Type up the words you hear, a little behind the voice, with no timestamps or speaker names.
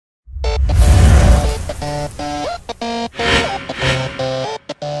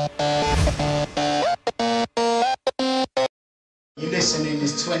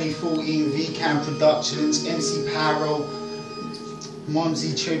2014 VCAM Productions, MC Pyro,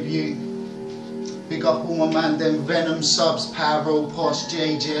 Mumzie tribute. Big up all my man, them Venom subs, Pyro, Posh,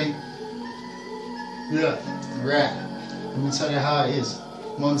 JJ. Look, right. Let me tell you how it is.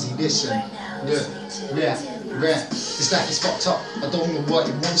 Mumzie, listen. Look, right. It's like it's fucked up. I don't know what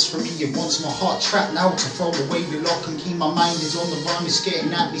it wants from me. It wants my heart trapped now to throw away the lock and keep my mind is on the run. It's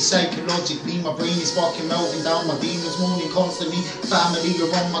getting at me psychologically. My brain is fucking melting down. My demons moaning constantly. Family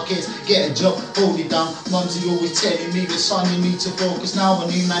around my kids. Get a job, hold it down. Mumzie always telling me that son, you need to focus now. A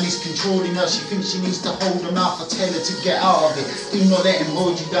new man is controlling her. She thinks she needs to hold him out. I tell her to get out of it. Do not let him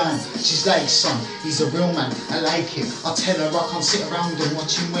hold you down. She's like, son, he's a real man. I like him. I tell her I can't sit around and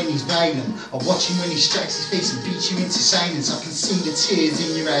watch him when he's violent. I watch him when he strikes his face and beats you into silence. I can see the tears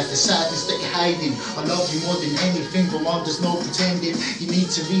in your eyes, the sadness that you're hiding. I love you more than anything, but mom, there's no pretending. You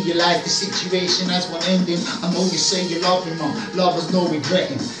need to realize the situation has one ending. I know you say you love me, mom. Love has no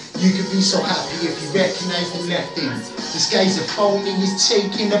regretting. You could be so happy if you recognize the left in. This guy's a phony, he's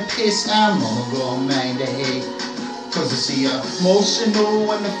taking a piss, and mama gonna mind the hate. Cause I see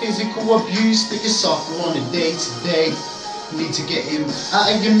emotional and the physical abuse that you suffer on a day to day. Need to get him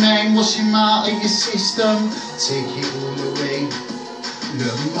out of your mind, wash him out of your system, take it all away.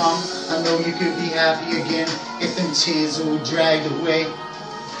 Look, mum, I know you could be happy again if them tears all dried away.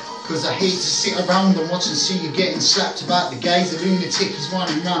 Cause I hate to sit around and watch and see you getting slapped about. The guy's a lunatic, he's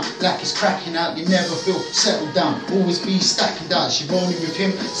running around like he's cracking out. You never feel settled down, always be stacking doubts. You're only with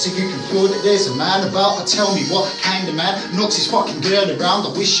him so you can feel that there's a man about. Tell me what kind of man knocks his fucking girl around.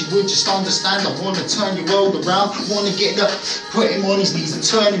 I wish you would just understand. I wanna turn your world around. Wanna get up, put him on his knees and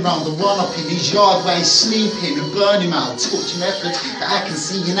turn him round and run up in his yard while he's sleeping and burn him out. Torture methods that I can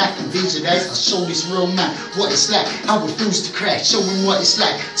see and I can visualize. I show this real man what it's like, how it feels to crash. Show him what it's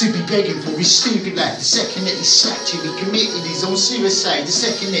like to be begging for his stupid life. The second that he slapped you, he committed his own suicide. The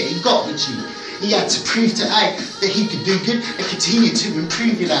second that he got with you, he had to prove to I that he could do good and continue to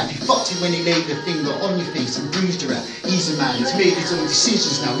improve your life. He fucked you when he laid a finger on your face and bruised her out. He's a man, he's made his own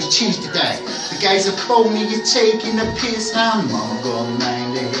decisions now, he's choose to die. The guy's a phony, he's taking a piss, and mama gonna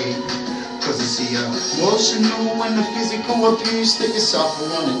mind the hate. Cause I see emotional and the physical abuse that you suffer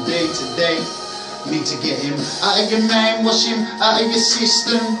on a day to day. Need to get him out of your mind, wash him out of your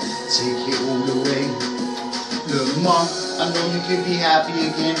system, take it all away. Look, mom, I know you could be happy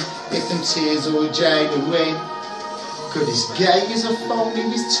again if them tears all dried away. Cause this guy is a phony,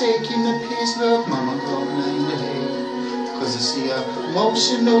 he's taking the piss. Look, mama, go mind the hate. Cause I see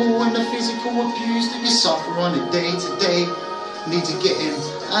emotional and the physical abuse that you suffer on a day to day. Need to get him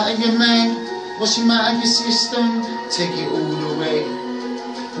out of your mind, wash him out of your system, take it all away.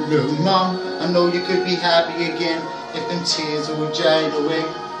 Look, mum, I know you could be happy again if them tears all dried away.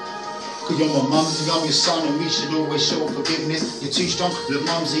 Cause you're my Mumzie, I'm your son, and we should always show forgiveness. You're too strong, look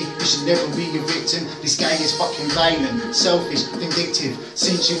Mumzie, you should never be a victim. This guy is fucking violent, selfish, vindictive.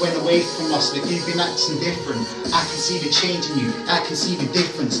 Since you went away from us, that you've been acting different. I can see the change in you, I can see the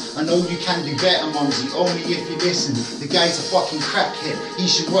difference. I know you can do better, Mumzie, only if you listen. The guy's a fucking crackhead, he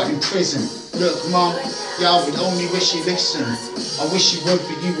should rot in prison. Look, mum, yeah, I would only wish you listened. I wish you would,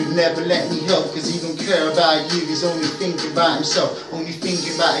 but you would never let me help. Cause he don't care about you, he's only thinking about himself. Only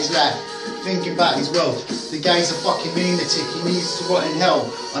thinking about his life, thinking about his wealth. The guy's a fucking lunatic, he needs to rot in hell.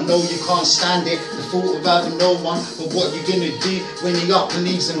 I know you can't stand it, the thought of having no one. But what you gonna do when he up and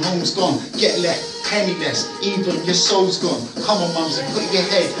leaves and home's gone? Get left penniless, even your soul's gone. Come on, Mumzie, put your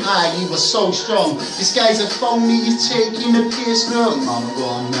head high, you were so strong. This guy's a phony, he's taking a piss. Look, mama, go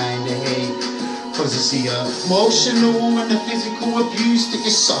on, mind the hate. Cause I see emotional and the physical abuse that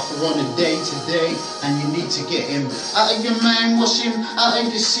you suffer on a day to day. And you need to get him out of your mind, wash him out of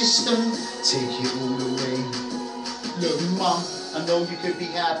your system, take it all away. Look, mum, I know you could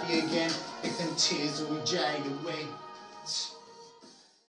be happy again if them tears all dried away.